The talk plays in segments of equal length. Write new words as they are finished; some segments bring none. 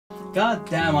God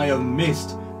damn, I have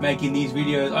missed making these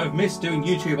videos. I've missed doing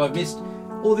YouTube. I've missed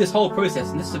all this whole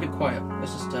process, and this is a bit quiet.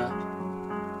 Let's just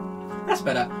that's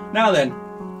better. Now then,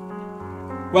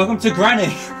 welcome to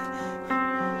Granny.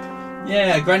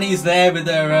 Yeah, Granny's there with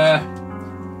her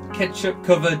ketchup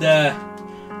covered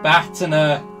bat and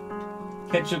her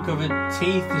ketchup covered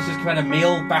teeth. It's just kind of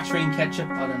meal battering ketchup.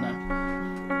 I don't know.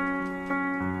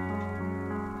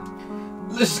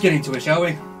 Let's just get into it, shall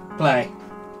we? Play.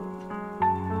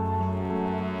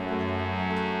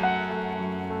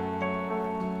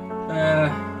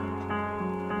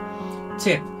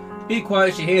 Tip. Be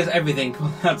quiet, she hears everything.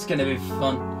 Well, that's going to be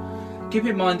fun. Keep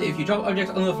in mind that if you drop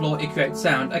objects on the floor, it creates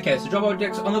sound. Okay, so drop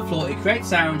objects on the floor, it creates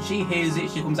sound. She hears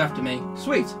it, she comes after me.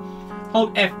 Sweet.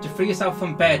 Hold F to free yourself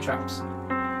from bear traps.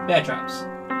 Bear traps.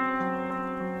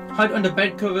 Hide under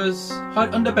bed covers.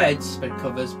 Hide under beds. Bed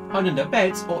covers. Hide under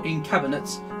beds or in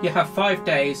cabinets. You have 5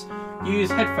 days. Use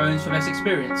headphones for less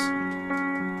experience.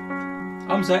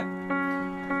 I'm set.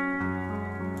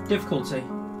 Difficulty.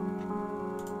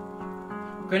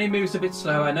 Granny moves a bit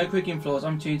slower. No creaking floors.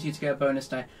 Opportunity to get a bonus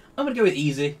day. I'm going to go with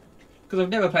easy, because I've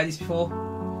never played this before.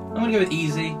 I'm going to go with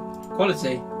easy.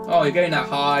 Quality. Oh, you're going that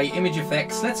high. Image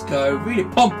effects. Let's go. Really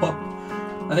pump up.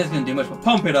 I think it's going to do much, but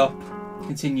pump it up.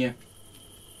 Continue.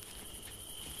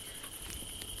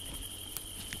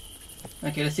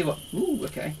 Okay, let's see what... Ooh,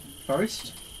 okay.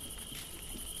 Forest.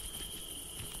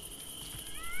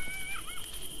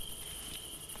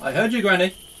 I heard you,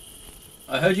 Granny.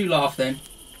 I heard you laugh then.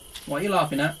 What are you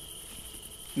laughing at?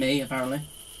 Me, apparently.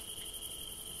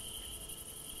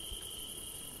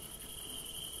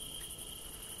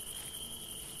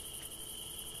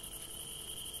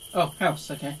 Oh,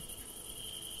 house, okay.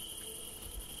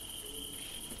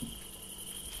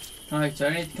 Can I do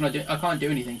anything? Can I do? I can't do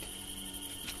anything.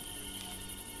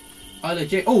 I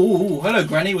legit. Oh, hello,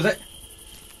 Granny. Was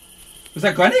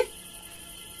that Granny?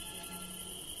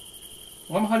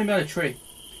 Why am I hiding behind a tree?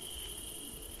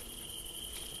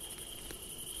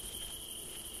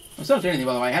 I'm still not doing anything,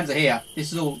 by the way. Hands are here.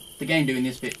 This is all the game doing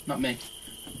this bit, not me.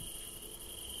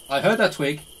 I heard that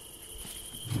twig.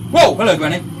 Whoa! Hello,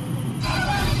 Granny.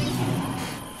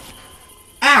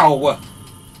 Ow!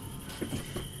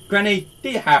 Granny, do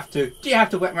you have to? Do you have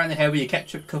to wet around the head with your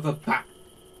ketchup covered bat?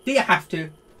 Do you have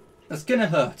to? That's gonna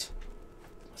hurt.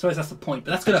 I suppose that's the point,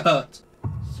 but that's gonna hurt.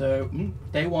 So,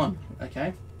 day 1,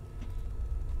 okay.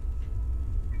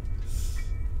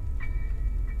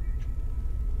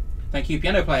 Thank you,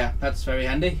 piano player. That's very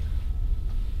handy.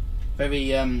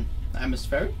 Very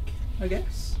atmospheric, I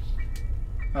guess.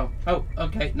 Oh,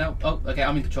 okay, no, okay,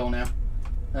 I'm in control now.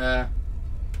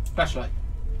 Flashlight.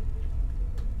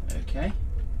 Okay.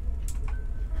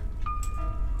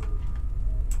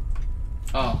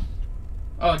 Oh,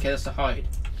 okay, that's to hide.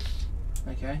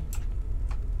 Okay.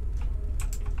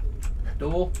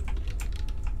 Door.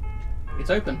 It's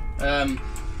open.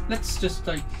 Let's just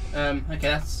like, okay,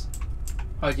 that's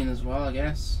hiding as well, I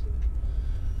guess.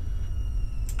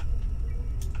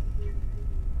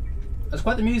 That's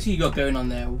quite the music you got going on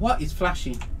there. What is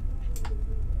flashing?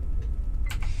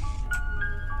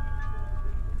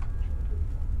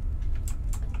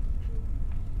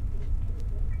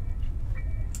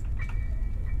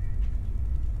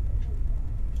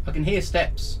 I can hear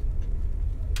steps,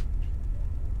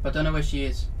 but I don't know where she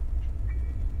is.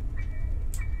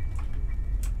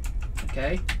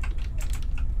 Okay.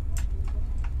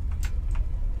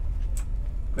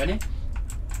 Granny?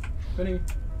 Granny?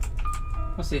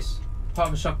 What's this? Part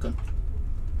of a shotgun.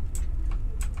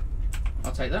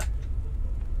 I'll take that.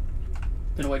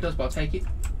 Don't know what it does, but I'll take it.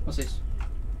 What's this?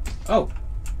 Oh!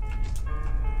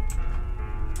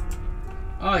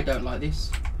 I don't like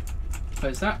this.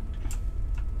 Close that.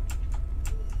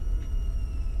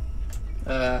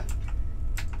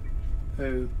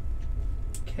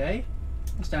 Okay.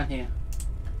 What's down here?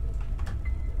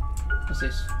 What's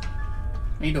this?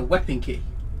 I need a weapon key.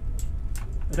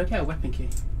 I don't get a weapon key.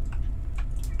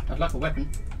 I'd like a weapon.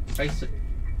 Face it.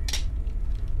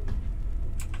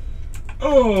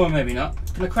 Oh, maybe not.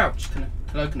 Can I crouch? Can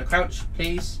I crouch,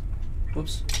 please?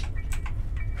 Whoops.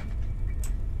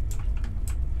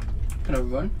 Can I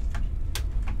run?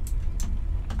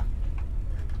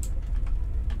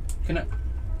 Can I?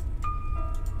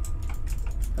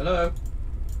 Hello?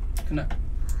 Can I?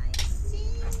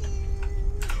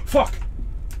 Fuck!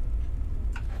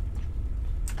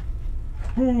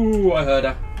 Ooh, I heard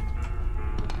her.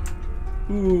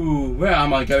 Ooh, where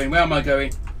am I going? Where am I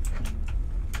going?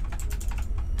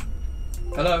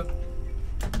 Hello?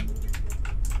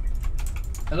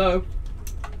 Hello?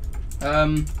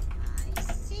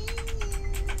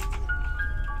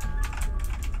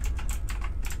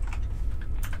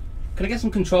 Can I get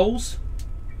some controls?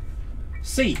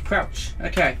 C, crouch.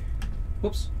 Okay.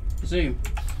 Whoops. Zoom.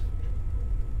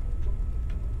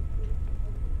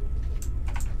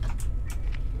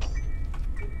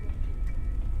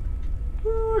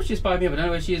 Ooh, she's by me, but I don't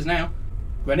know where she is now.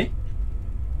 Granny?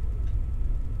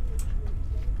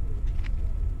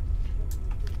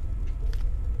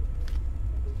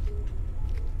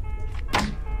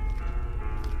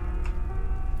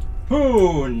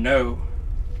 Oh no.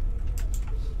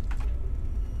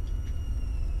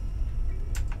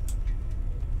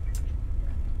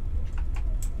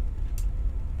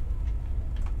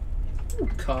 Ooh,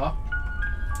 car.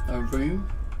 A room.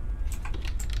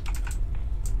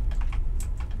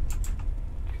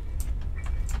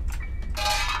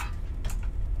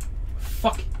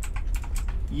 Fuck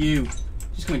you.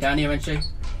 She's coming down here, isn't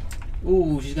she?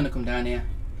 Ooh, she's gonna come down here.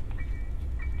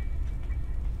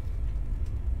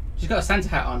 She's got a Santa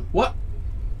hat on. What?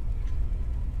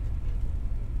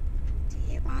 Do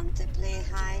you want to play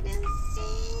hide and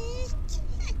seek?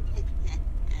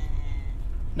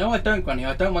 No, I don't, Granny.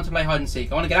 I don't want to play hide and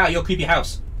seek. I want to get out of your creepy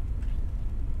house.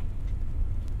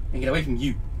 And get away from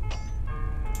you.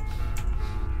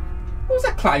 What was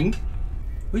that clang?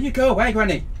 Will you go away,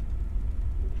 Granny?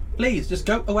 Please, just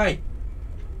go away.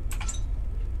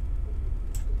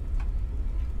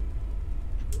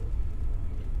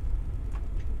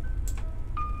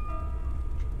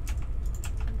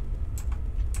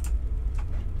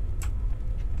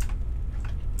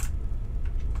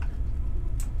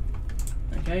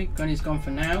 Okay, Granny's gone for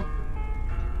now.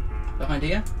 Behind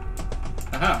here.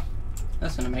 Aha!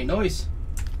 That's gonna make noise.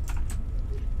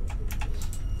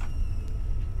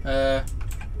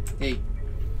 E.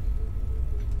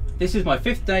 This is my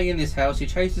 5th day in this house. He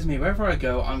chases me wherever I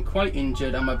go. I'm quite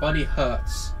injured and my body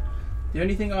hurts. The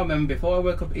only thing I remember before I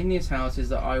woke up in this house is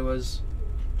that I was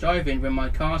driving when my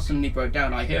car suddenly broke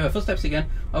down. I hear her footsteps again.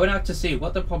 I went out to see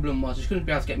what the problem was. She couldn't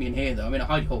be able to get me in here though. I'm in a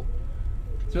hide hole.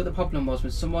 So what the problem was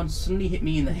when someone suddenly hit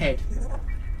me in the head.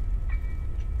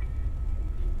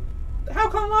 How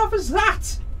can I laugh as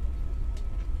that?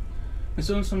 When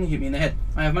someone suddenly hit me in the head.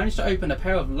 I have managed to open a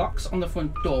pair of locks on the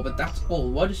front door, but that's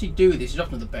all. Why does she do this? She's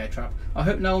often the bear trap. I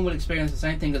hope no one will experience the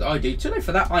same thing as I do. Too late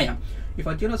for that, I am. If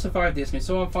I do not survive this, and if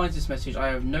someone finds this message, I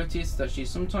have noticed that she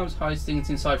sometimes hides things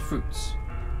inside fruits.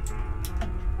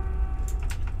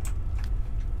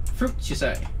 Fruits, you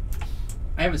say?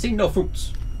 I haven't seen no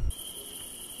fruits.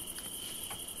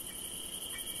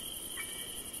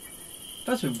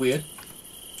 That's a bit weird.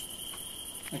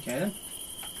 Okay then.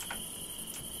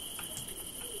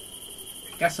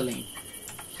 Gasoline.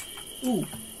 Ooh.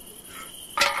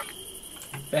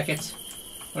 Beckett.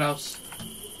 What else?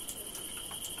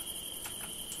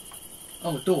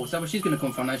 Oh, a door. Is that where she's going to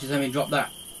come from now? She's having me drop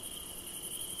that.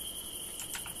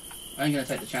 I ain't going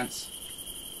to take the chance.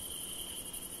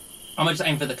 I'm going to just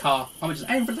aim for the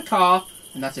car.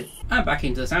 And that's it. And back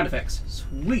into the sound effects.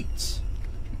 Sweet.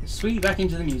 Sweet, back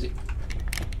into the music.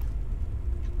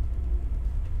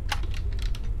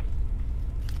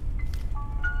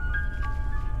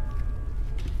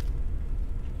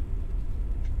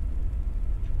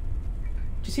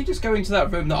 Does he just go into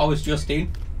that room that I was just in?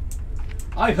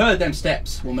 I heard them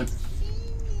steps, woman.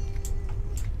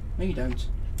 No, you don't.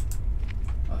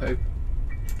 I hope.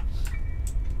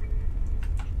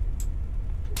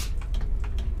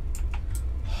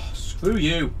 Oh, screw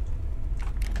you.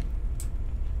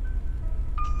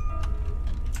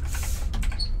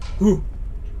 Ooh.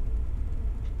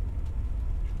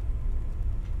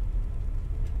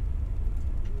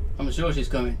 I'm sure she's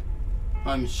coming.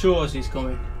 I'm sure she's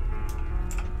coming.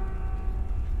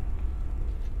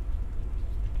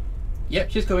 Yep,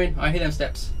 she's coming. I hear them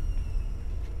steps.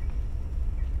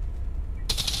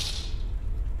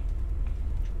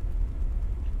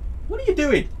 What are you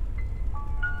doing?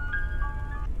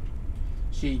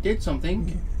 She did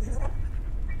something.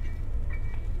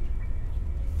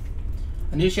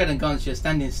 I knew she hadn't gone. She was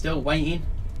standing still, waiting.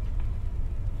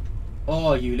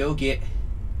 Oh, you little git.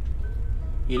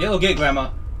 You little git, Grandma.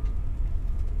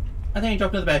 I think you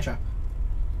dropped another bear trap.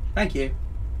 Thank you.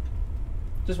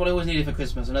 Just what I always needed for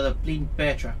Christmas, another bleeding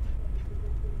bear trap.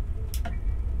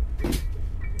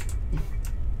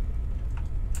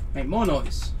 Make more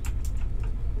noise.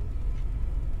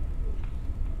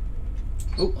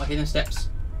 Oh, I hear them steps.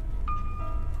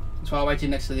 That's why I waited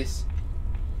next to this.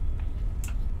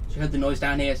 She heard the noise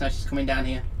down here, so now she's coming down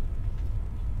here.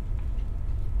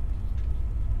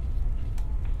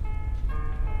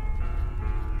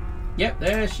 Yep,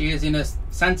 there she is in a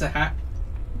Santa hat.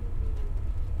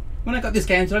 When I got this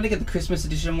game, did I only get the Christmas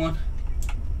edition one?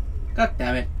 God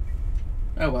damn it.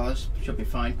 Oh well, it should be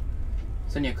fine.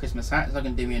 It's only a Christmas hat, it's not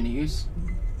going to do me any use.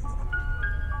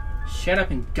 Shut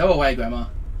up and go away, Grandma.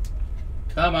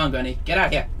 Come on, Granny. Get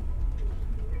out here.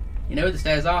 You know where the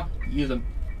stairs are? Use them.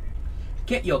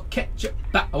 Get your ketchup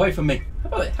back away from me. How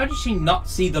about it? How did she not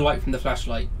see the light from the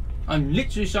flashlight? I'm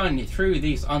literally shining it through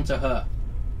these onto her.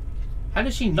 How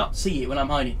does she not see it when I'm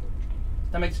hiding?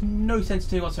 That makes no sense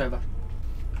to me whatsoever.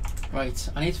 Right,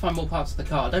 I need to find more parts of the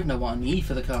car. I don't know what I need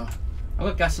for the car. I've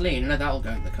got gasoline, I know that'll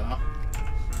go in the car.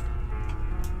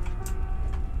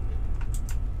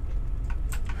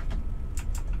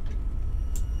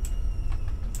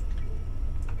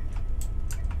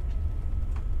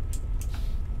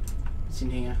 What's in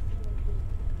here?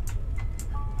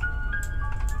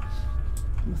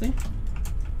 Nothing?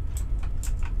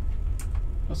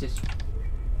 What's this?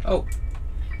 Oh!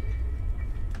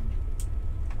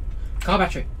 Car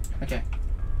battery! Okay.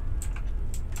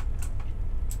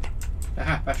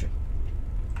 Aha, battery.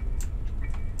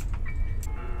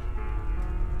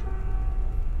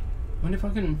 Wonder if I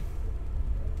can...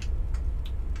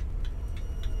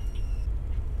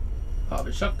 Part of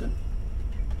a shotgun.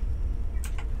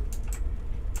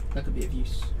 That could be of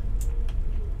use.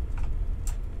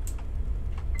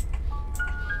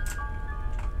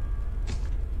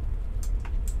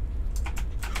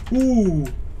 Ooh!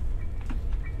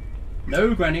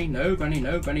 No, Granny, no, Granny,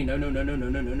 no, Granny, no, no, no, no, no,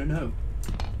 no, no, no, no.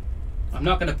 I'm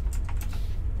not gonna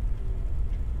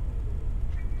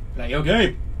play your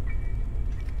game.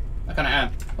 I kinda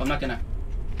am, but I'm not gonna.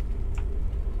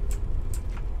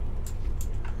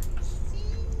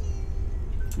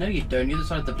 No, you don't. You're the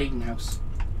side of the bleeding house.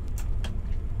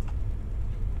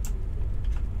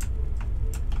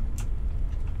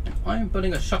 And I am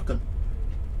putting a shotgun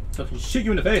so I can shoot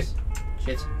you in the face.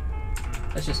 Shit.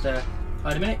 Let's just hide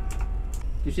a minute.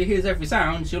 If she hears every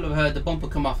sound, she'll have heard the bumper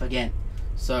come off again.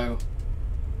 So,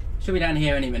 she'll be down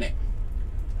here any minute.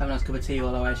 Have a nice cup of tea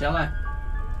while I wait, shall I?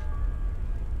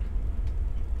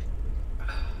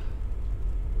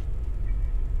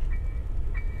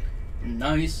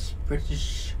 Nice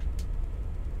British.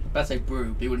 I was about to say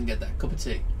brew, but you wouldn't get that. Cup of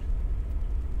tea.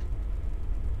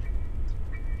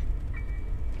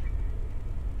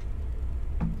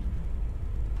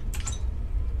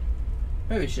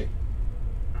 Where is she?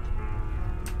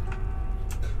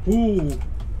 Ooh.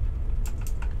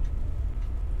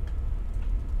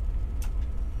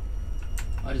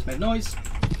 I just made noise.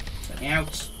 Let me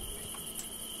out.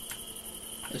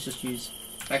 Let's just use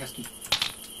backhouse key.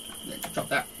 Let's drop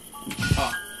that.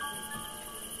 Ah.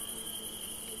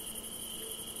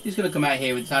 She's gonna come out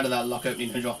here with the sound of that lock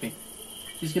opening and dropping.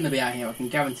 She's gonna be out here, I can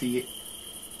guarantee it.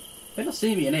 They're not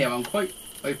seeing me in here, I'm quite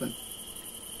open.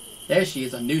 There she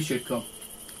is, I knew she'd come.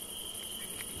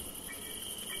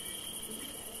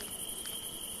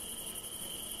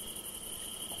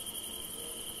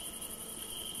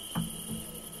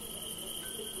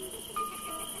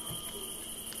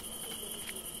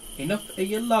 Enough of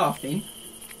you laughing.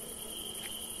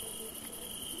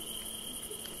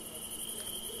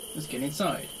 Let's get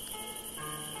inside.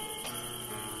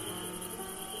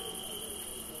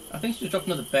 I think she just dropped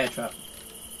another bear trap.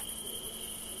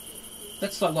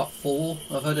 That's like what, 4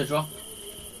 I've heard her drop.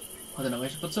 I don't know where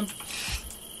she put some.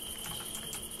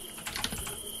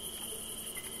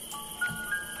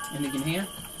 Anything in here?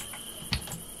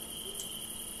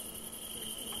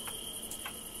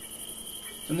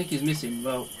 I think he's missing,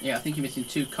 well, yeah, I think you're missing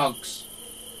 2 cogs.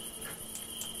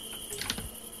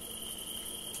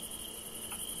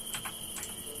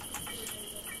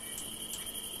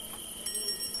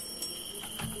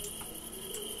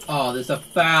 Oh, there's a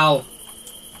foul.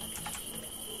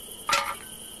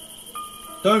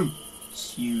 Don't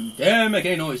you dare make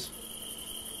any noise.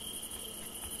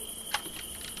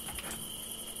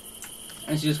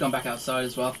 And she's just gone back outside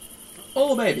as well.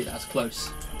 Oh baby, that's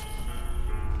close.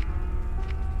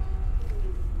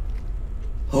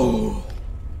 Oh.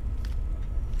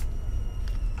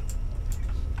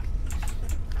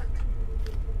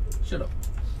 Shut up.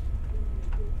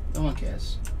 No one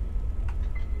cares.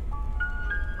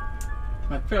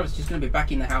 My parents just going to be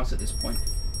back in the house at this point.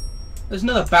 There's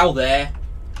another bell there.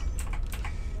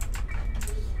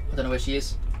 I don't know where she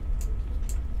is.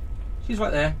 She's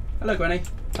right there. Hello, Granny.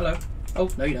 Hello. Oh,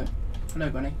 no you don't. Hello,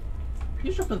 Granny.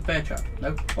 You just dropped another bear trap.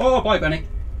 No. Oh, bye, Granny.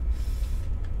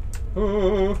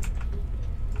 Oh.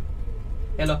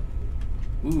 Hello.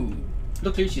 Ooh.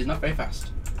 Luckily she's not very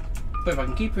fast. But if I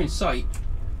can keep her in sight,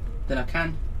 then I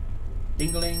can.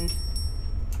 Ding-a-ling.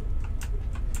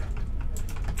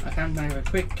 I can make her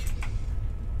quick.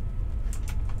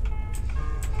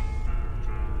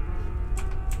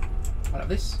 I'll have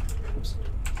this. Oops.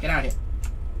 Get out of here.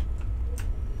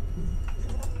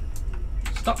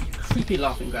 Stop you creepy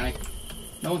laughing, Granny.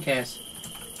 No one cares.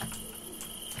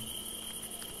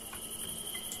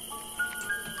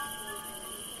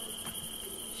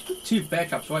 2 bear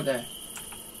traps right there.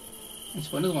 Let's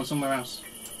put another one somewhere else.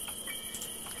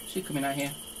 She coming out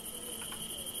here.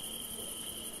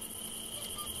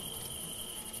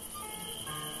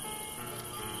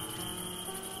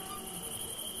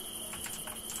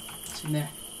 What's in there?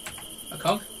 A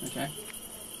cog? Okay.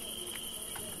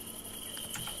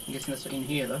 I'm guessing that's in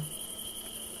here though.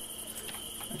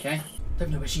 Okay.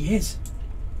 Don't know where she is.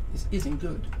 This isn't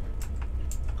good.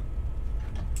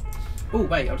 Oh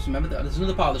wait, I just remembered that there's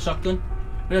another part of the shotgun.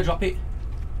 I'm gonna drop it.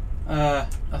 I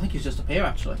think it's just up here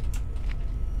actually.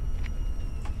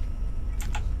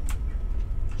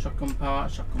 Shotgun part,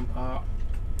 shotgun part.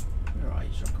 Where are you,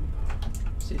 shotgun part?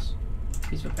 What's this?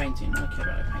 This is for painting. I don't care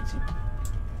about painting.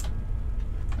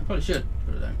 I probably should,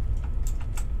 but I don't.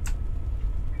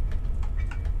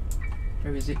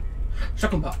 Where is it?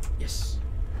 Shotgun part, yes.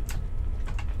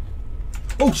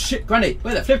 Oh shit, Granny!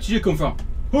 Where the flip did you come from?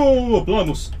 Oh,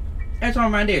 blimus! Every time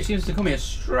I'm around here, it seems to come here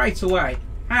straight away.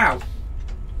 How?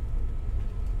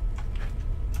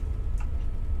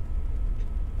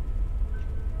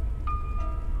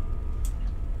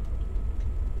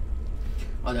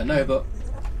 I don't know, but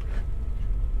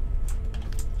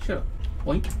sure.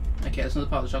 Oink. Okay, that's another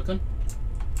part of the shotgun.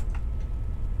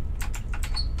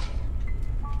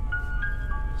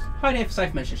 Hide here for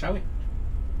safe measure, shall we?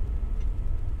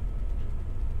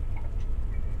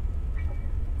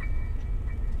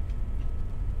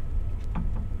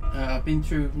 I've been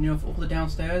through all the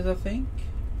downstairs, I think.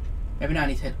 Maybe now I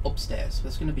need to head upstairs.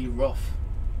 That's going to be rough.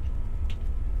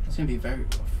 That's going to be very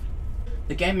rough.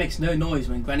 The game makes no noise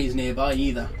when Granny's nearby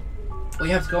either. All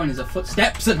you have to go on is her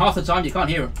footsteps, and half the time you can't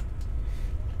hear them.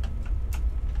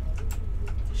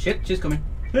 Shit, she's coming.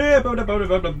 Get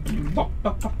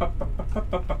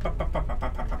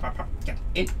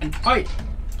in and hide.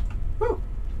 Woo.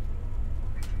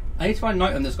 I need to find an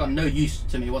item that's got no use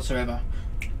to me whatsoever.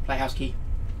 Playhouse key.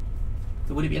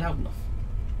 So would it be loud enough?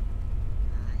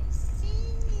 I see you.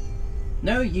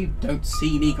 No, you don't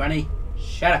see me, Granny.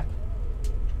 Shut up.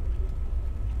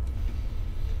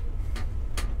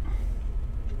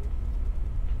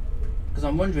 Because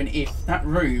I'm wondering if that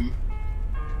room...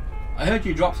 I heard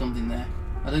you drop something there.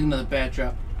 I think another bear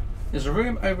trap. There's a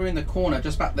room over in the corner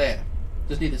just back there.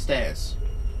 Just near the stairs.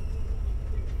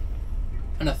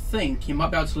 And I think you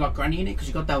might be able to lock Granny in it because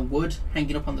you got that wood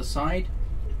hanging up on the side.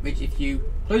 Which if you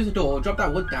close the door, drop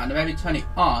that wood down and maybe turn it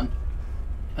on,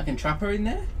 I can trap her in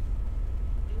there.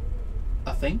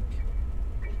 I think.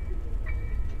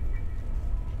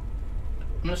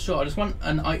 I'm not sure. I just want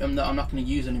an item that I'm not going to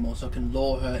use anymore so I can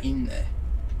lure her in there.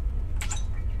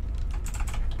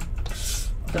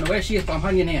 I don't know where she is, but I'm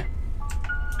hanging here.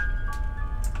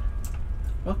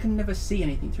 I can never see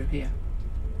anything through here.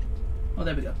 Oh,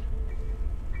 there we go.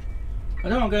 I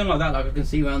know I'm going like that, like I can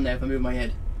see around there if I move my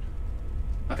head.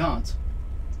 I can't. Do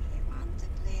you want to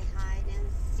play hide and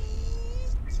seek?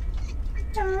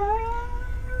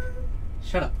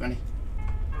 Shut up, Granny.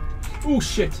 Oh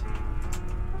shit.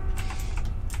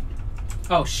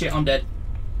 Oh shit, I'm dead.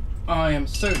 I am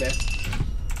so dead.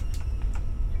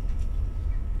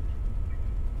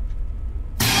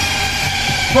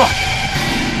 Fuck!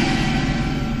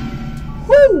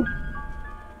 Woo!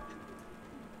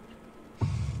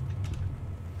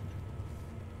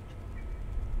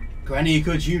 Granny,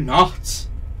 could you not?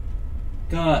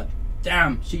 God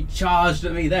damn, she charged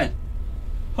at me then.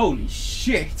 Holy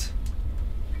shit.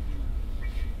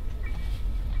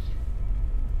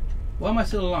 Why am I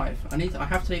still alive? I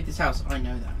have to leave this house. I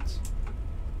know that.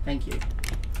 Thank you.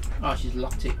 Oh, she's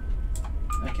locked it.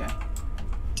 Okay.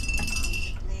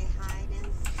 Play hide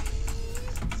and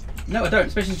seek. No, I don't,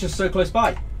 especially it's just so close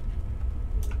by.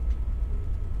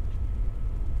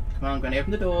 Come on, Granny,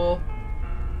 open the door.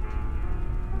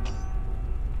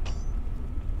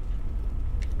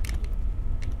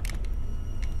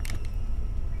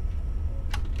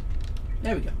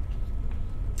 There we go.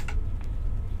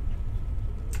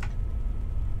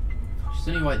 She's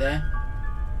only right there.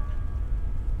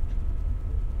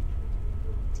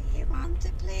 Do you want to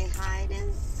play hide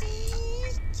and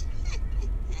seek?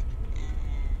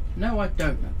 No, I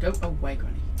don't. No, go away,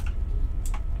 Granny.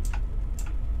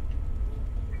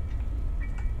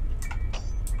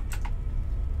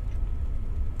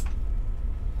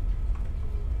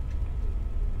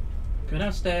 Go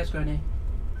downstairs, Granny.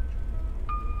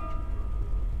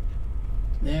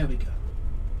 There we go.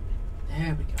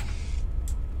 There we go.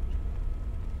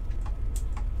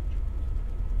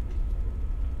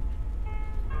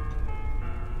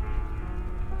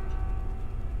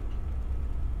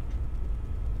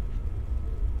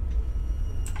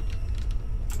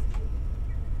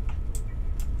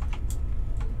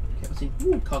 Okay, let's see.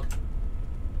 Ooh, cog.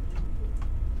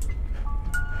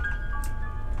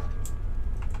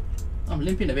 I'm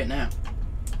limping a bit now.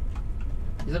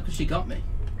 Is that because she got me?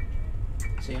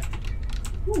 See ya.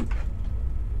 Woo.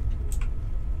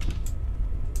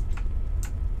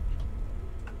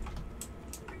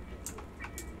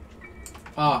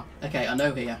 Ah, okay, I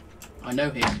know here. I know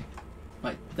here.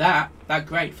 Like, that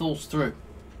grate falls through.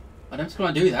 I don't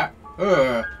want to do that.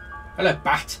 Urgh. Hello,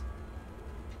 bat.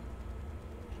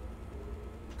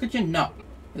 Could you not?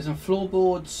 There's some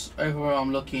floorboards over where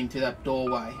I'm looking to that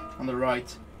doorway on the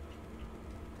right.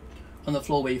 On the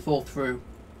floor where you fall through.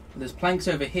 There's planks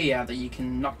over here that you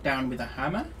can knock down with a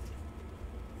hammer.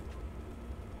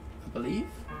 I believe.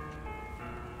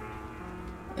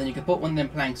 Then you can put one of them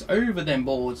planks over them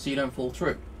boards so you don't fall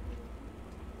through.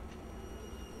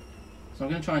 So I'm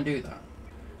going to try and do that.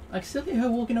 I can still hear her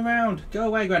walking around. Go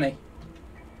away, Granny.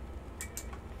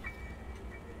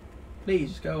 Please,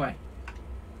 just go away.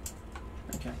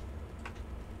 Okay.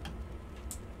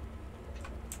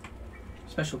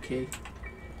 Special key.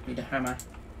 Need a hammer.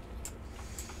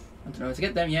 I don't know where to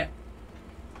get them yet.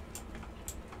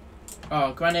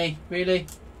 Oh, Granny, really?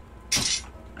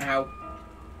 Ow.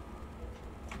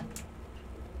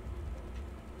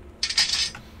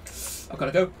 I've got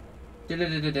to go.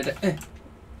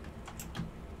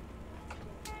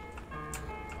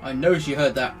 I know she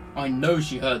heard that. I know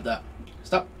she heard that.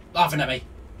 Stop laughing at me.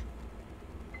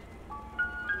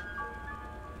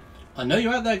 I know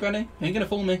you're out there, Granny. You ain't gonna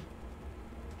fool me.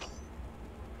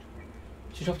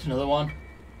 She dropped another one.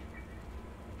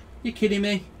 You kidding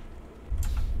me?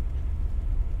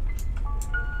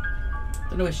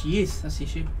 Don't know where she is. That's the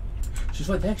issue. She's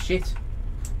right there. Shit.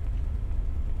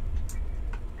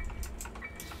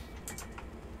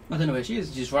 I don't know where she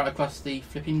is. She's right across the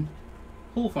flipping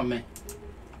hall from me.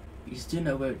 You just do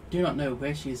not know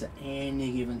where she is at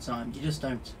any given time. You just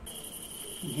don't.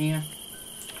 In here.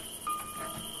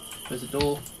 Close the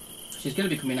door. She's going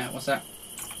to be coming out. What's that?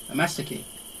 A master key.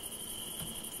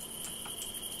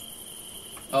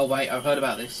 Oh wait, I've heard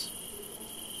about this.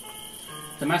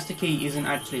 The master key isn't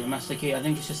actually a master key. I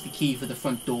think it's just the key for the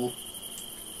front door.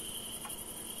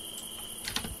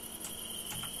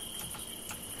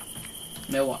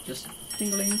 You know what? Just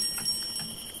tingling,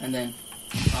 and then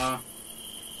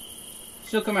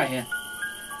she'll come out here.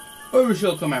 Oh,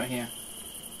 she'll come out here.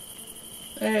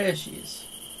 There she is.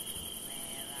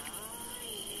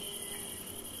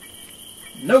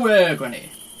 Nowhere, Granny.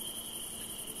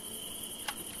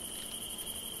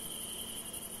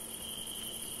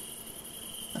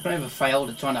 I never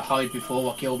failed at trying to hide before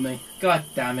what killed me. God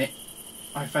damn it.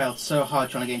 I failed so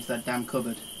hard trying to get into that damn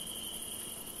cupboard.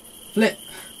 Flip!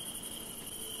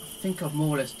 I think I've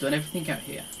more or less done everything out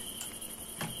here.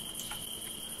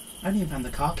 I haven't even found the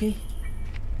car key.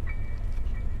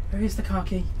 Where is the car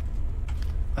key?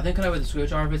 I think I know where the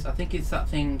screwdriver is. I think it's that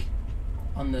thing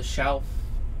on the shelf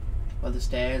by the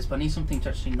stairs, but I need something to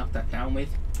actually knock that down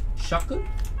with. Shotgun?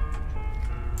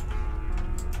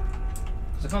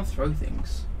 Because I can't throw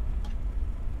things.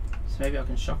 So maybe I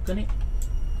can shotgun it?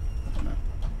 I don't know.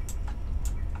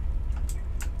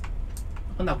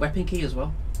 I want that weapon key as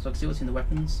well, so I can see what's in the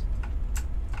weapons.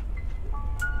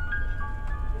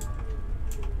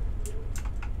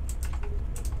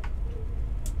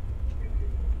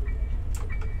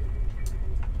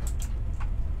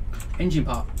 Engine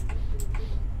part.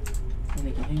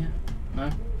 Anything in here? No.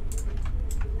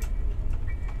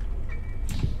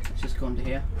 Let's just go under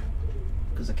here.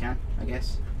 Because I can, I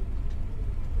guess.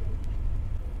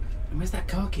 And where's that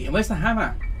car key? And where's the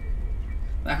hammer?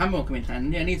 That hammer will come in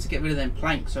handy. I need to get rid of them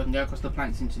planks so I can go across the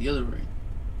planks into the other room.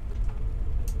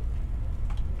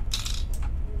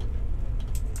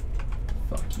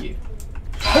 Fuck you.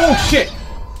 Oh shit!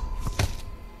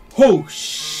 Oh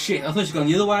shit! I thought she was going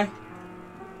the other way.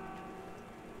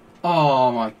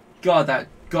 Oh my god, that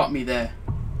got me there.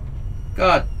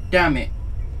 God damn it.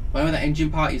 I know where that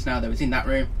engine part is now though, it's in that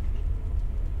room.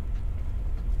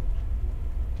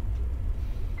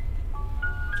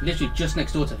 Literally just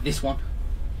next door to this one.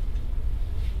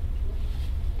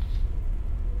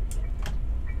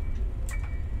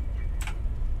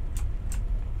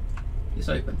 It's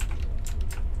open.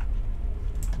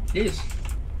 It is.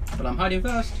 But I'm hiding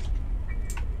first.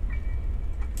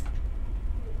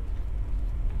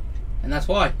 And that's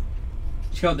why.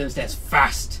 She got those stairs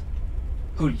fast.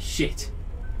 Holy shit.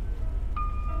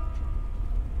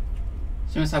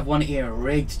 She must have one ear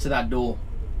rigged to that door.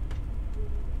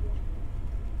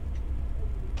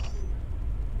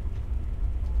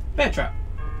 Bear trap.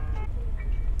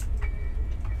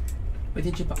 Wait,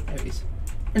 engine pop. There it is.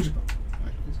 Engine pop.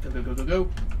 Alright, let's go, go, go, go, go.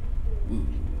 Ooh.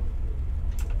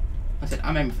 I said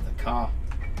I'm aiming for the car.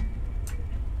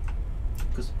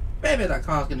 Because baby, that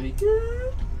car's gonna be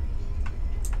good.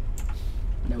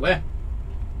 Nowhere.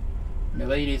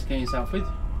 Where you need to clean yourself with.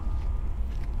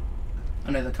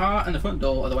 I know the car and the front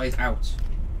door are the ways out.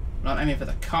 But I'm aiming for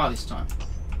the car this time.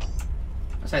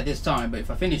 I say this time, but if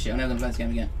I finish it, I'm never going to play this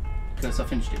game again. Because I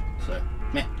finished it, so,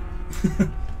 meh.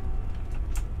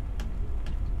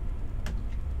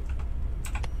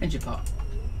 Engine part.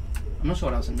 I'm not sure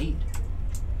what else I need.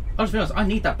 I'll just be honest, I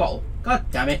need that bottle. God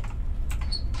damn it.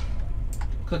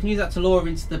 Because I can use that to lure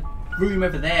into the room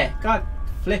over there. God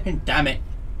flipping damn it.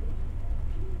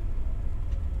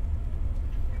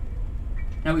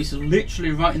 Now it's literally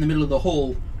right in the middle of the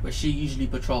hall where she usually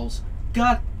patrols.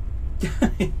 God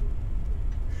damn it.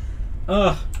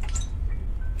 Ugh.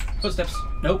 Footsteps.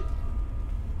 Nope.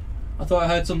 I thought I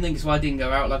heard something, so I didn't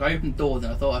go out. Like, I opened the door, then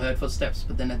I thought I heard footsteps,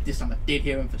 but then this time I did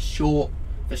hear them for sure.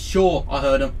 For sure I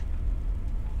heard them.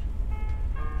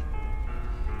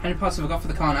 How many parts have I got for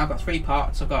the car now? I've got 3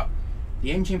 parts. I've got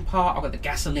the engine part, I've got the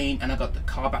gasoline, and I've got the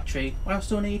car battery. What else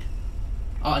do I need?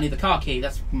 Oh, I need the car key.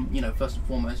 That's, you know, first and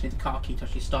foremost. I need the car key to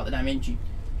actually start the damn engine.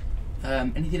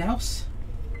 Anything else?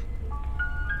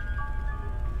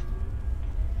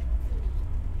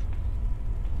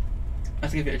 I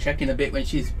have to give it a check in a bit when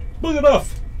she's buggered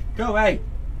off. Go away.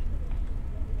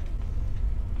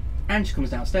 And she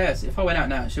comes downstairs. If I went out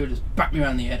now, she would just back me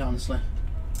around the head, honestly.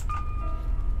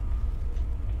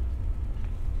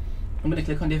 I'm going to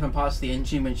click on different parts of the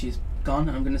engine when she's gone,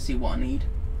 and I'm going to see what I need.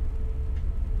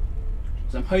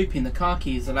 So I'm hoping the car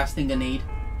key is the last thing I need.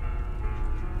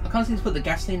 I can't seem to put the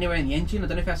gasoline anywhere in the engine. I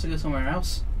don't know if it has to go somewhere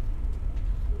else.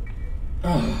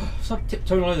 Oh, stop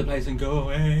tiptoeing all over the place and go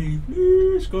away.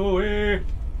 Please go away.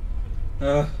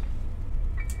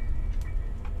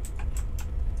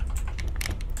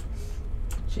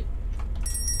 Shit.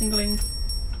 Dingling.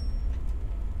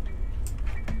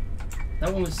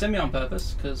 That one was semi on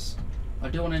purpose because I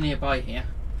do want a nearby here.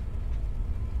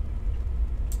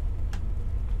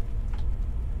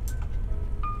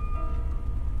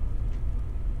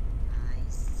 I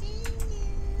see you.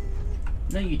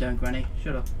 No, you don't, Granny.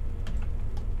 Shut up.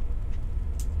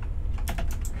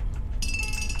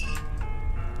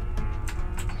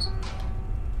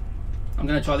 I'm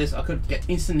going to try this. I could get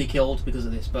instantly killed because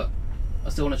of this, but I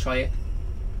still want to try it.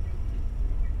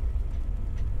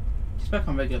 She's back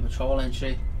on regular patrol, ain't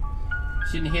she?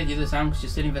 She didn't hear the other sound because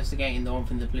she's still investigating the one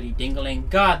from the bloody dingling.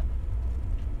 God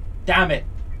damn it!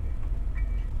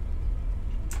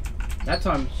 That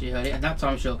time she heard it, and that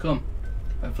time she'll come.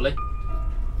 Hopefully.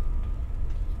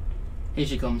 Here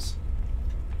she comes.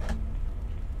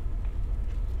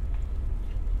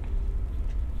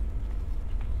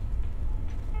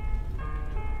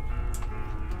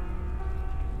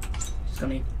 She's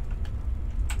coming.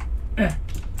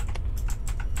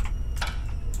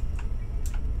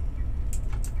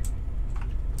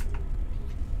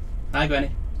 Hi,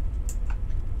 Granny.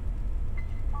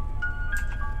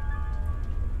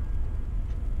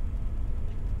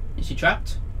 Is she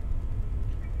trapped?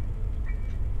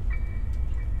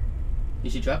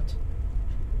 Is she trapped?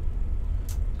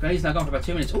 Granny's now gone for about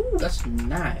 2 minutes. Ooh, that's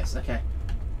nice. Okay.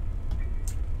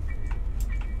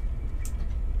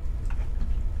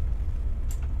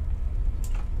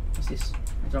 What's this?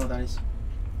 I don't know what that is.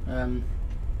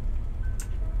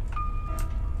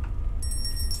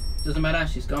 Doesn't matter,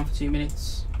 she's gone for 2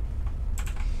 minutes.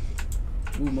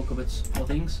 Ooh, more cupboards. More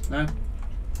things? No?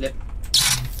 Flip.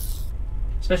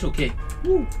 Special key.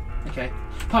 Woo! Okay.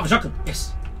 Part of a shotgun!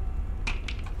 Yes!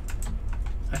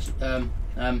 Actually,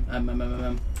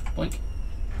 boink.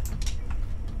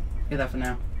 Get that for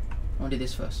now. I want to do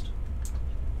this first.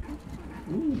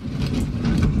 Ooh.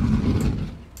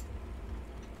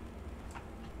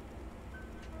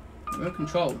 Remote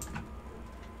control.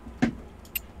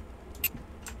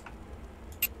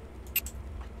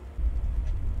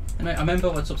 I remember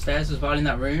what's upstairs as well in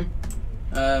that room.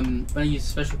 When I use a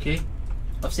special key,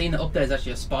 I've seen that up there is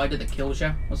actually a spider that kills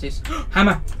you. What's this?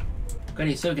 Hammer!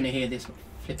 Granny's still going to hear this.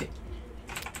 Flip it.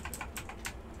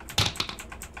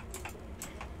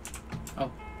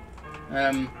 Oh.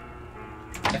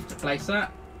 Have to place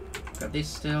that. Grab this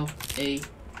still. E.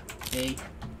 E.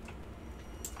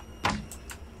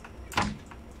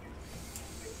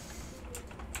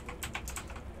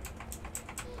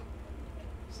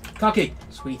 Car key!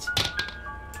 Sweet. So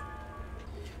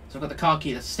I've got the car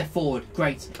key. Let's step forward.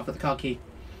 Great. I've got the car key.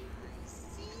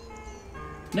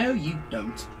 No, you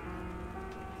don't.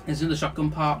 There's another shotgun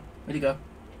part. Where'd it go?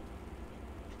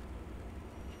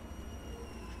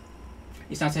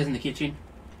 It's downstairs in the kitchen.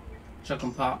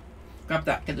 Shotgun part. Grab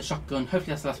that. Get the shotgun.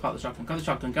 Hopefully that's the last part of the shotgun. Grab the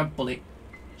shotgun. Grab a bullet.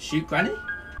 Shoot Granny.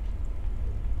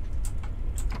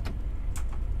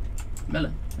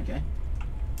 Melon. Okay.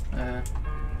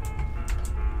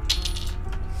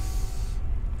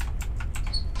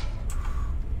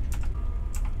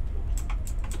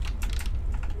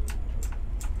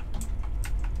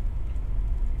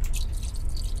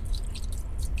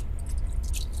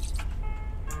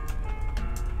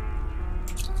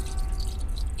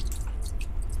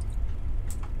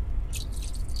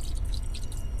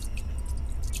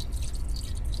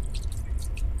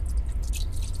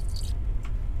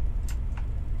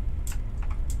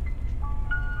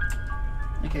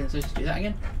 Okay, so let's do that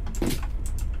again.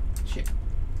 Shit.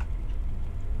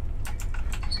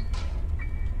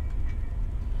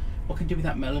 What can I do with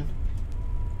that melon?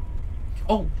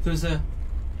 Oh, there's a...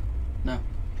 No.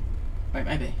 Wait,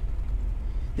 maybe.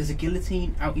 There's a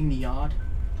guillotine out in the yard.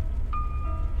 I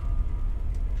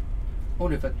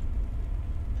wonder if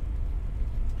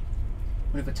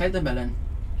I take the melon,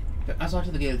 go outside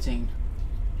to the guillotine,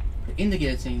 put it in the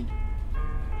guillotine,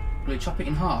 will it chop it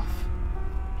in half?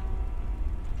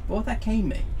 What would that gain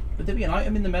me? Would there be an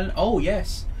item in the melon? Oh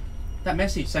yes! That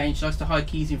message saying she likes to hide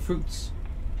keys in fruits.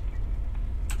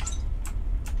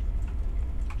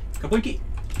 Kaboinky!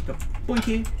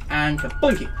 Kaboinky! And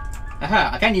kaboinky! Aha!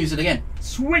 I can use it again!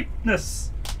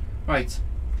 Sweetness! Right.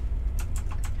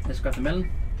 Let's grab the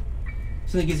melon.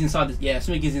 Something is inside this. Yeah,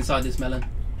 something is inside this melon.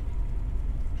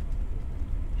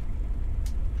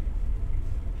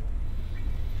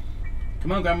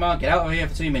 Come on, Grandma, get out of here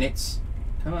for 2 minutes.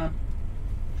 Come on.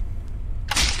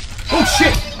 Oh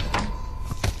shit!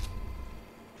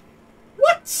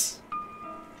 What?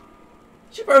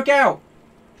 She broke out.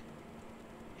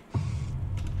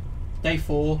 Day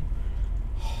 4.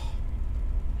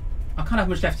 I can't have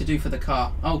much left to do for the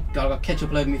car. Oh god, I got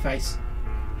ketchup all over my face.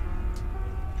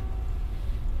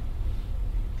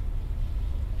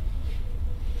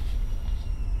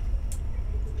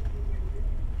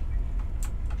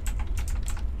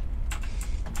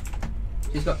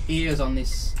 She's got ears on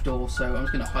this door, so I'm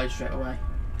just going to hide straight away.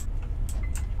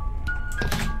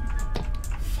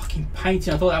 Fucking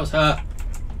painting, I thought that was her.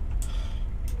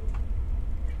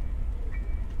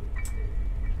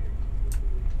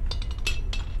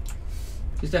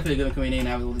 She's definitely going to come in here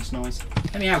now with all this noise.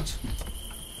 Let me out.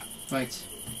 Right,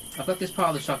 I've got this part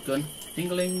of the shotgun.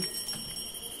 Ding-a-ling.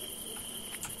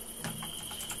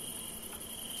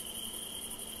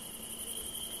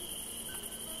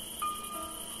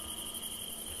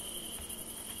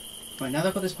 Right, now that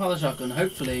I've got this part of the shotgun,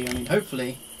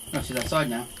 hopefully, no, she's outside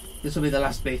now. This will be the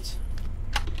last bit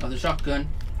of the shotgun.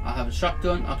 I'll have a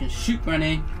shotgun, I can shoot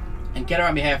Granny and get her out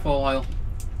of my hair for a while.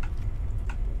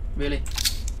 Really?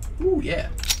 Ooh, yeah.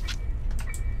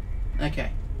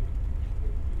 Okay.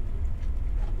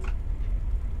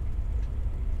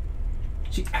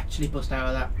 She actually bust out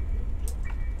of that.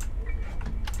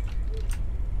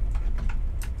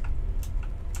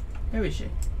 Where is she?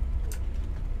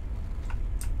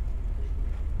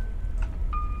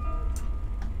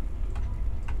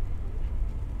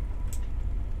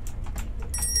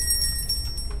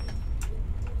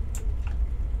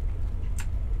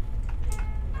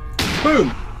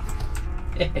 Boom!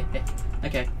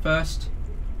 Okay, first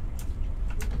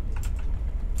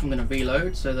I'm going to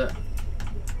reload so that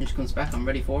when she comes back I'm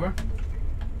ready for her.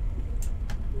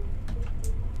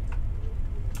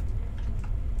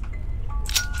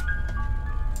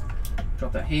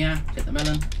 Drop that here, take the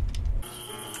melon.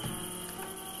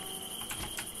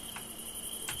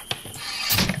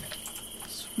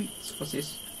 Sweet, what's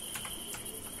this?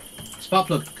 Spark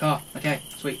plug, car, okay,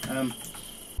 sweet.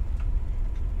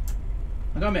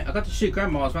 I got to shoot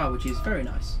Grandma as well, which is very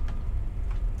nice.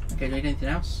 Okay, do I need anything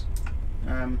else?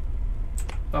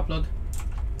 Spark plug.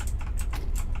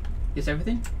 Is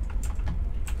everything?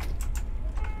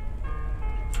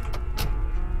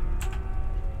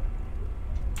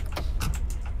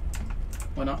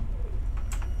 Why not?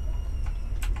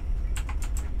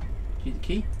 Use the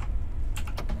key.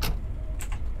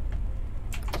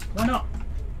 Why not?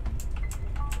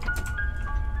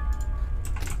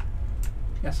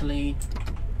 Gasoline.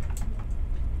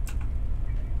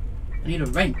 I need a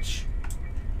wrench.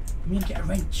 I'm gonna get a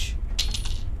wrench.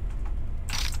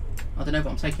 I don't know, but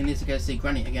I'm taking this to go see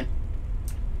Granny again.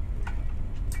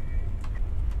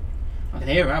 I can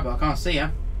hear her, but I can't see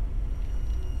her.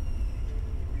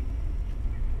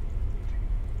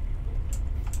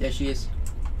 There she is.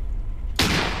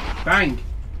 Bang!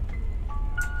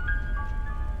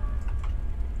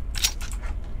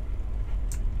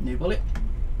 New bullet.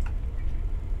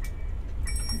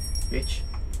 Bitch.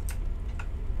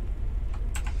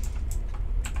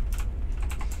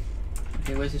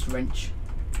 Okay, where's this wrench?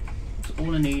 That's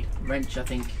all I need. Wrench, I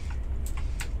think.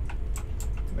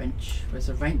 Wrench. Where's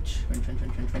the wrench?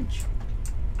 Wrench.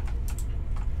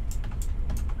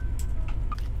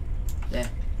 There.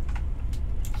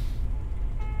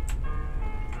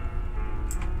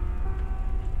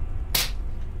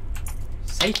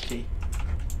 Safety.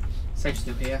 Safe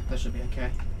still here. That should be okay.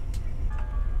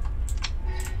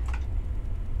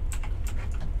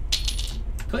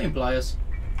 Cutting pliers.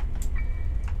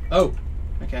 Oh,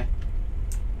 okay.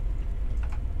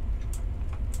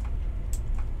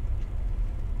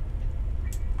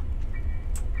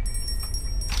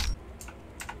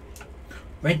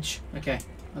 Wrench. Okay,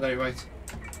 I got it right.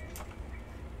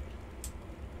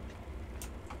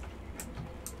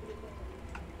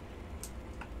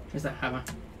 Where's that hammer?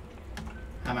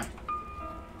 Hammer.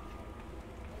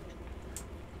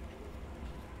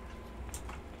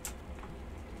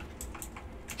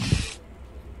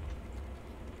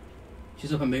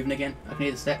 She's up and moving again. I can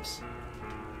hear the steps.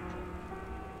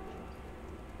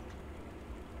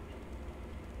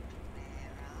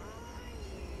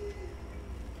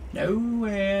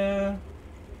 Nowhere.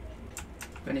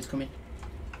 Granny's coming.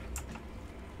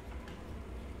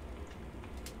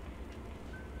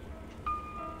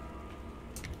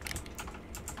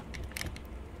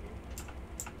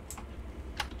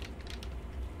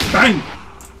 Bang!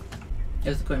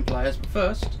 There's the cutting pliers, but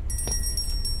first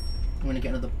I'm going to get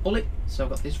another bullet, so I've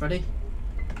got this ready.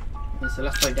 And it's the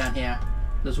last way down here.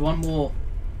 There's one more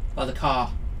by the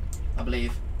car, I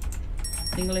believe.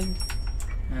 Ding-a-ling.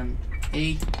 And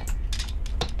E.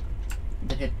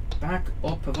 Then head back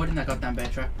up, avoiding that goddamn bear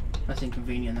trap. That's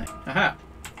inconvenient though. Aha!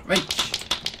 Wrench!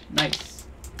 Nice.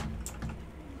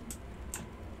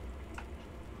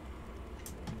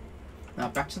 Now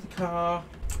back to the car.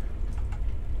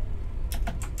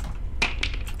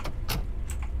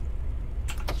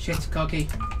 Shit, cocky.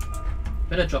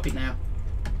 Better drop it now.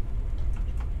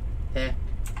 There.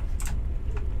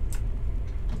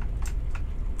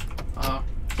 R.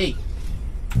 E.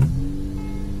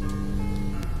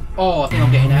 Oh, I think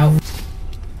I'm getting out.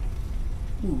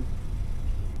 Ooh.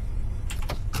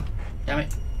 Damn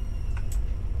it.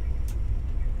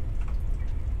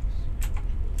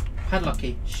 Padlock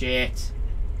key. Shit.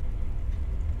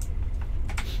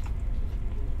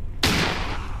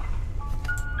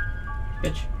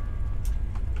 Bitch.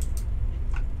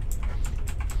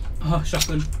 Oh,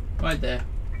 shotgun. Right there.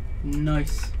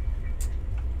 Nice.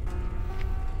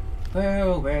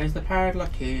 Well, where's the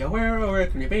padlock key? Where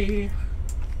can it be?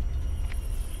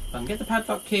 If I can get the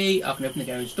padlock key, I can open the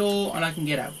garage door and I can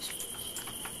get out.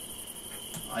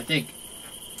 I think.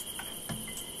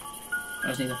 I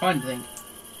just need to find the thing.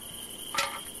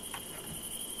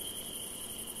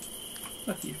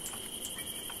 Fuck you.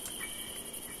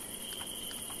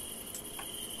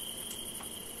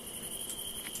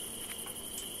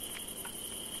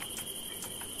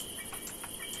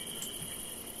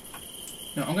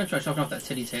 No, I'm going to try chopping off that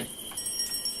teddy's head.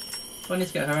 But I need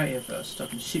to get her out of here first so I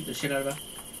can shoot the shit out of her.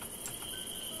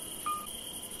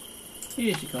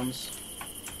 Here she comes.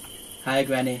 Hi,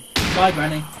 Granny. Bye,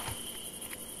 Granny.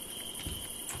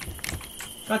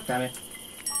 God damn it.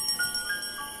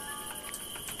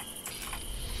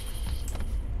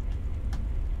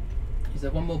 Is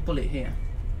there one more bullet here?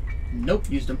 Nope,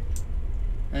 used them.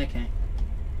 Okay.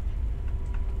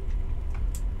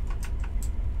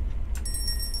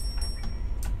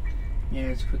 Yeah,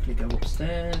 let's quickly go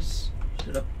upstairs.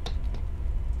 Shut up.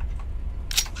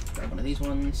 Grab one of these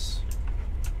ones.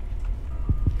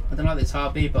 I don't like this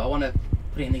heartbeat, but I want to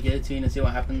put it in the guillotine and see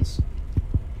what happens.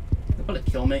 It'll probably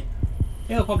kill me.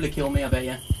 It'll probably kill me, I bet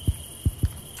you.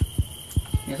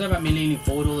 Yeah, it's about me leaning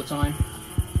forward all the time.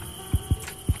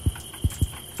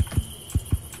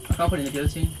 I can't put it in the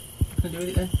guillotine. What can I do with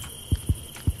it then?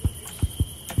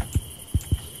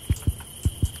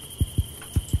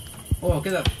 Oh,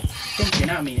 get that something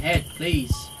out of my head,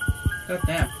 please. God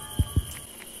damn.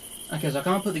 Okay, so I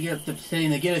can't put the thing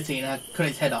in the guillotine and I cut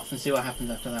its head off and see what happens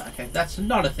after that. Okay, that's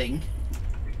not a thing.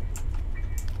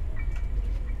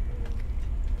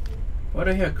 Why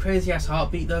do I hear a crazy ass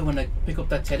heartbeat though when I pick up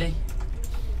that teddy?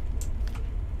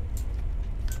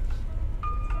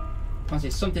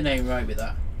 Honestly, something ain't right with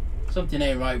that. Something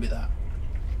ain't right with that.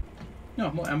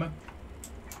 No, more ammo.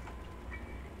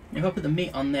 If I put the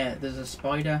meat on there, there's a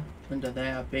spider under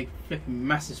there, a big flipping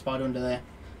massive spider under there.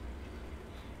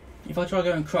 If I try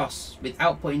going across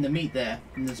without putting the meat there,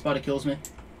 then the spider kills me.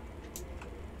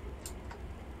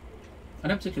 I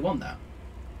don't particularly want that.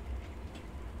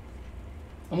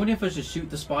 I'm wondering if I should shoot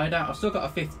the spider. I've still got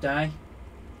a 5th day,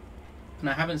 and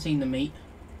I haven't seen the meat.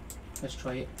 Let's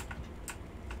try it.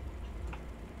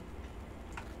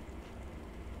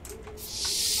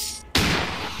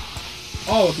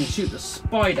 Oh, I can shoot the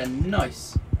spider.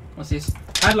 Nice. What's this?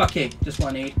 Padlock key. Just what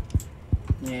I need.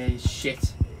 Yeah,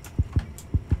 shit.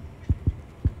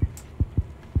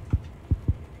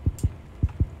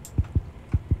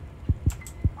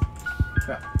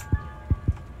 Crap.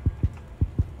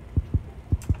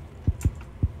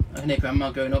 I can hear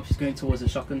Grandma going up. She's going towards the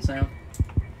shotgun sound.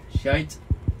 Shite.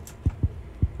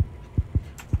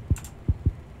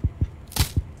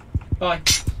 Bye.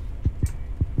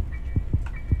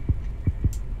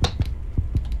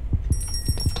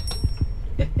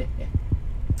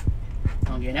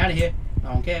 I'm getting out of here.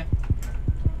 I don't care.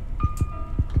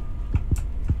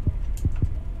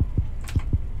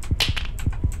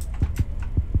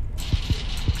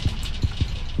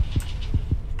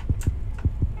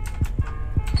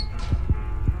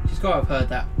 got to have heard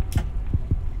that.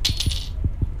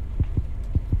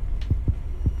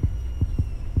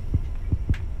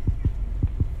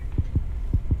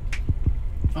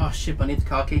 Oh shit, I need the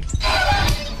car key.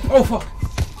 Oh fuck!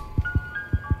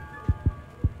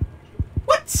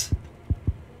 What?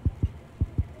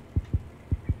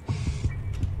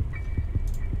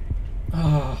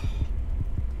 Oh.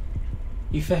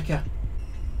 You fecker.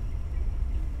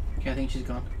 Okay, I think she's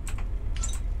gone.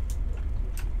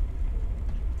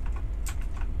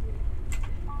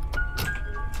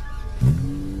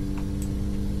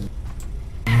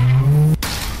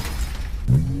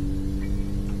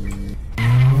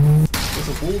 There's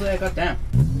a wall there, goddamn.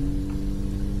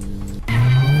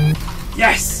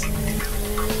 Yes!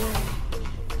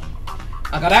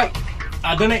 I got out!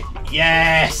 I done it!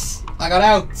 Yes! I got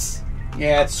out!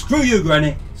 Yeah, screw you,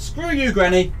 Granny! Screw you,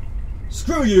 Granny!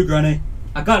 Screw you, Granny!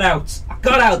 I got out! I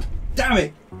got out! Damn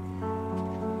it!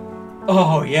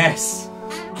 Oh, yes!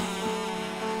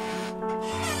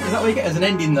 Is that what you get as an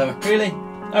ending, though? Really?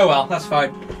 Oh well, that's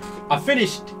fine. I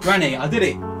finished Granny. I did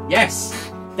it.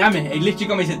 Yes! Damn it, it literally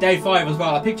got me to day 5 as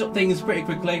well. I picked up things pretty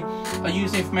quickly. I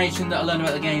used the information that I learned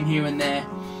about the game here and there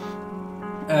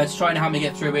to try and help me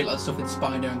get through it, like stuff with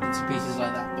Spider and bits and pieces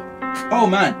like that. But, oh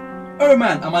man,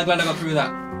 am I glad I got through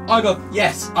that.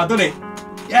 Yes, I done it.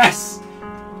 Yes!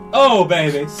 Oh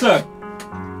baby, so,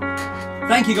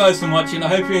 thank you guys for watching. I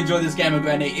hope you enjoyed this game of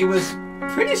Granny. It was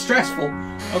pretty stressful.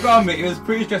 I've got to admit, it was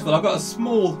pretty stressful. I've got a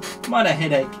small, minor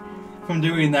headache from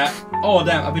doing that. Oh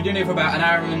damn, I've been doing it for about an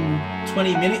hour and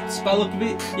 20 minutes by the look of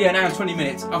it. Yeah, an hour and 20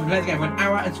 minutes. I've been playing the game for an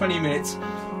hour and 20 minutes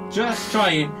just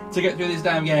trying to get through this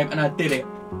damn game, and I did it.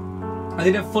 I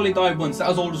didn't fully dive once. That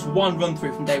was all just one run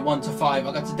through from day 1 to 5.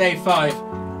 I got to day 5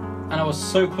 and I was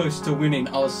so close to winning.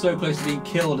 I was so close to being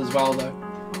killed as well though.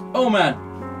 Oh man.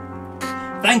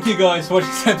 Thank you guys for watching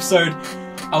this episode.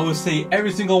 I will see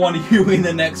every single one of you in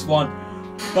the next one.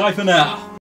 Bye for now.